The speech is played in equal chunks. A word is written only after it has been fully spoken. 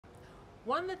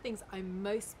One of the things I'm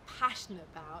most passionate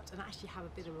about, and actually have a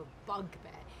bit of a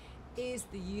bugbear, is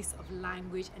the use of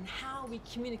language and how we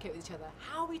communicate with each other,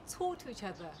 how we talk to each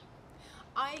other.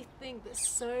 I think that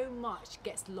so much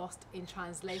gets lost in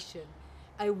translation.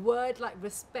 A word like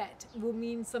respect will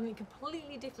mean something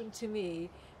completely different to me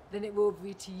than it will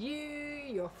be to you,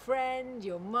 your friend,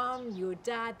 your mum, your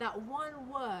dad. That one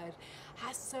word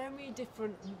has so many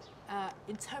different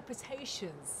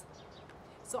interpretations.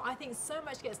 So I think so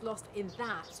much gets lost in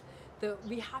that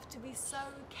we have to be so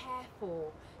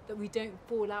careful that we don't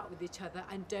fall out with each other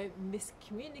and don't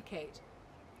miscommunicate.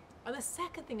 And the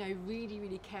second thing I really,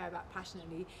 really care about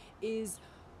passionately is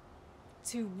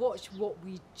to watch what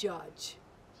we judge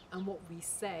and what we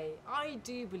say. I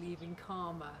do believe in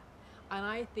karma, and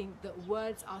I think that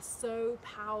words are so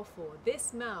powerful.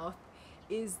 This mouth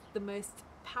is the most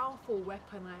powerful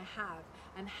weapon I have,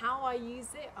 and how I use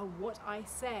it and what I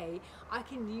say, I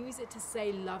can use it to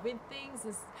say loving things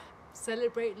and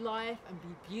celebrate life and be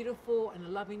beautiful and a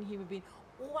loving human being.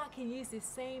 Or I can use this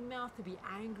same mouth to be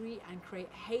angry and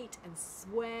create hate and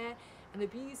swear and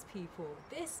abuse people.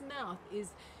 This mouth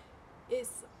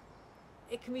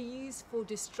it can be used for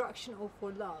destruction or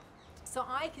for love. So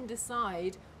I can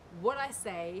decide what I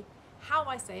say, how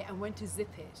I say it, and when to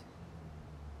zip it.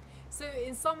 So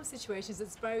in some situations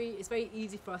it's very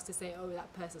easy for us to say, oh,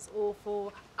 that person's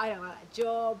awful, I don't like that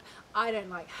job, I don't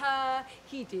like her,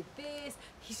 he did this,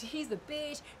 he's the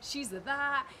bitch, she's the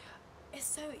that. It's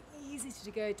so easy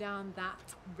to go down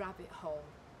that rabbit hole.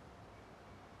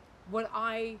 What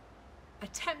I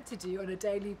attempt to do on a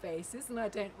daily basis, and I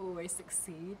don't always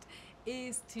succeed,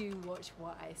 is to watch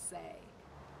what I say.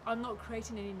 I'm not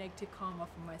creating any negative karma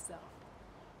for myself.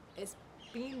 It's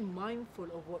being mindful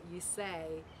of what you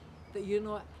say, that you're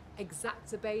not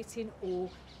exacerbating or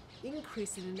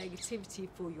increasing the negativity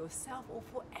for yourself or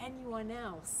for anyone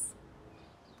else.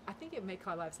 I think it makes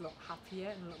our lives a lot happier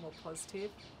and a lot more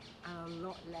positive and a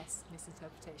lot less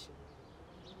misinterpretation.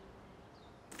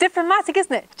 Diplomatic,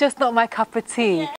 isn't it? Just not my cup of tea. Yeah.